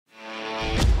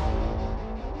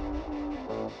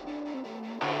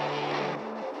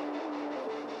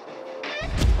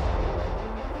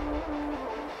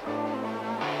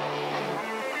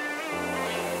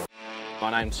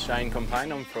My name's Shane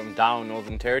Compain. I'm from Darwin,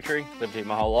 Northern Territory. Lived here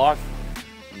my whole life.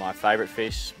 My favourite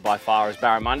fish by far is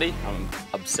barramundi. I'm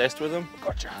obsessed with them.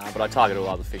 Gotcha. But I target all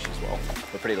other fish as well.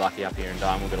 We're pretty lucky up here in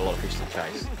Darwin. We've got a lot of fish to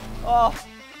chase. Oh,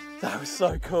 that was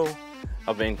so cool.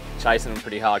 I've been chasing them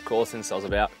pretty hardcore since I was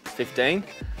about 15.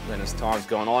 Then as time's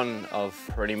gone on, I've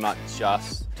pretty much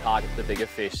just targeted the bigger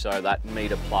fish, so that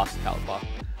metre plus calibre.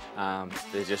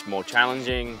 They're just more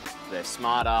challenging, they're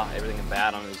smarter, everything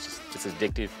about them is just, it's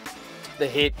addictive. The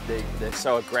hit, they're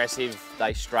so aggressive,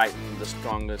 they straighten the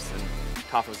strongest and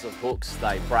toughest of hooks,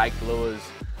 they break lures,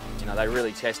 you know, they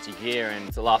really test your gear, and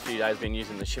the last few days I've been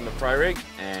using the Shimma Pro-Rig,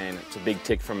 and it's a big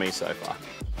tick from me so far.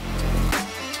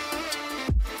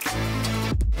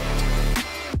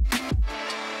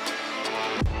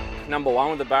 Number one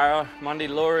with the barramundi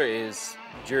lure is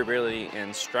durability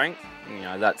and strength. You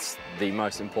know, that's the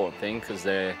most important thing because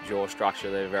their jaw structure,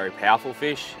 they're very powerful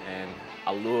fish, and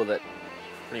a lure that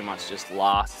pretty much just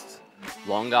lasts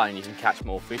longer and you can catch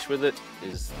more fish with it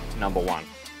is number one.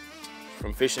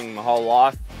 From fishing my whole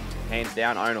life, hands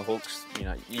down, owner hooks, you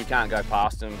know, you can't go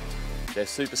past them. They're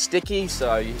super sticky,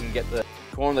 so you can get the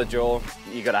corner of the jaw,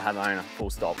 you gotta have owner, full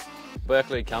stop.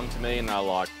 Berkley come to me and they're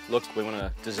like, look, we want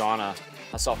to design a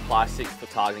soft plastic for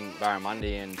targeting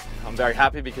barramundi, and I'm very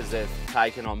happy because they've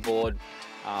taken on board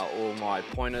all my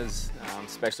pointers,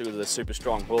 especially with the super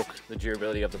strong hook, the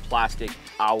durability of the plastic.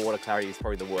 Our water clarity is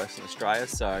probably the worst in Australia,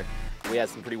 so we had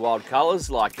some pretty wild colours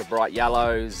like the bright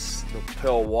yellows, the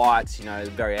pearl whites, you know,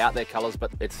 very out there colours,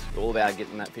 but it's all about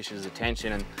getting that fish's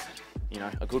attention and, you know,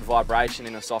 a good vibration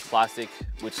in a soft plastic,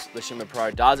 which the Shimma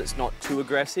Pro does. It's not too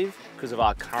aggressive because of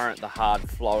our current, the hard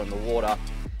flow in the water.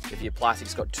 If your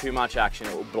plastic's got too much action,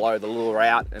 it will blow the lure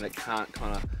out and it can't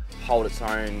kind of hold its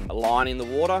own line in the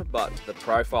water, but the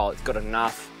profile, it's got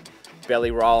enough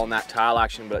belly roll and that tail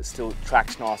action, but it still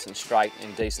tracks nice and straight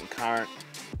in decent current,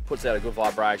 puts out a good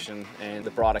vibration and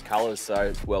the brighter colours, so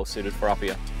it's well suited for up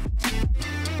here.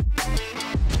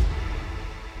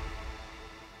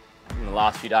 In the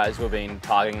last few days we've been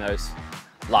targeting those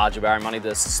larger barramundi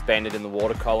that are suspended in the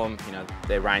water column. You know,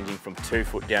 they're ranging from 2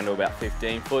 foot down to about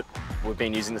 15 foot. We've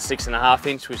been using the 6.5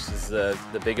 inch, which is the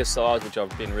biggest size, which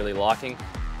I've been really liking.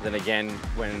 Then again,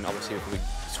 when obviously if we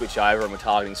switch over and we're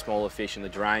targeting smaller fish in the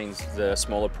drains, the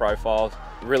smaller profiles,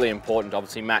 really important to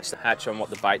obviously match the hatch on what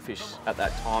the bait fish at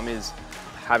that time is.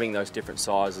 Having those different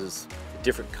sizes,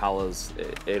 different colours,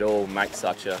 it all makes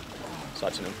such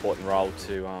an important role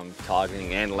to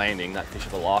targeting and landing that fish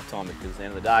of a lifetime, because at the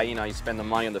end of the day, you know, you spend the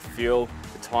money on the fuel,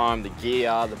 the time, the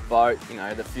gear, the boat, you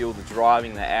know, the fuel, the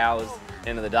driving, the hours. At the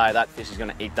end of the day, that fish is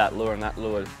going to eat that lure, and that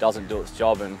lure doesn't do its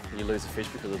job and you lose the fish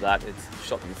because of that. It's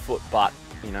shot in the foot, but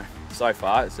you know, so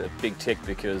far it's a big tick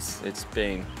because it's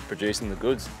been producing the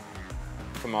goods.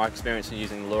 From my experience in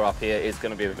using the lure up here, it's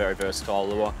going to be a very versatile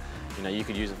lure. You know, you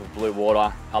could use it for blue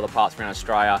water, other parts around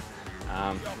Australia.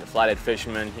 The flathead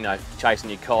fishermen, you know, chasing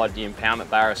your cod, the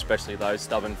impoundment barra, especially those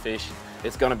stubborn fish.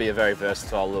 It's going to be a very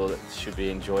versatile lure that should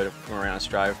be enjoyed from around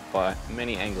Australia by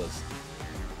many anglers.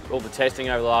 All the testing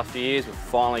over the last few years, we've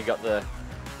finally got the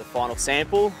final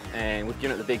sample and we've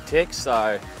given it the big tick,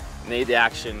 so you need the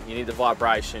action, you need the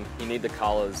vibration, you need the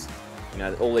colours. You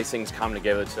know, all these things come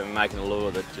together to making a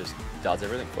lure that just does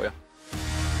everything for you.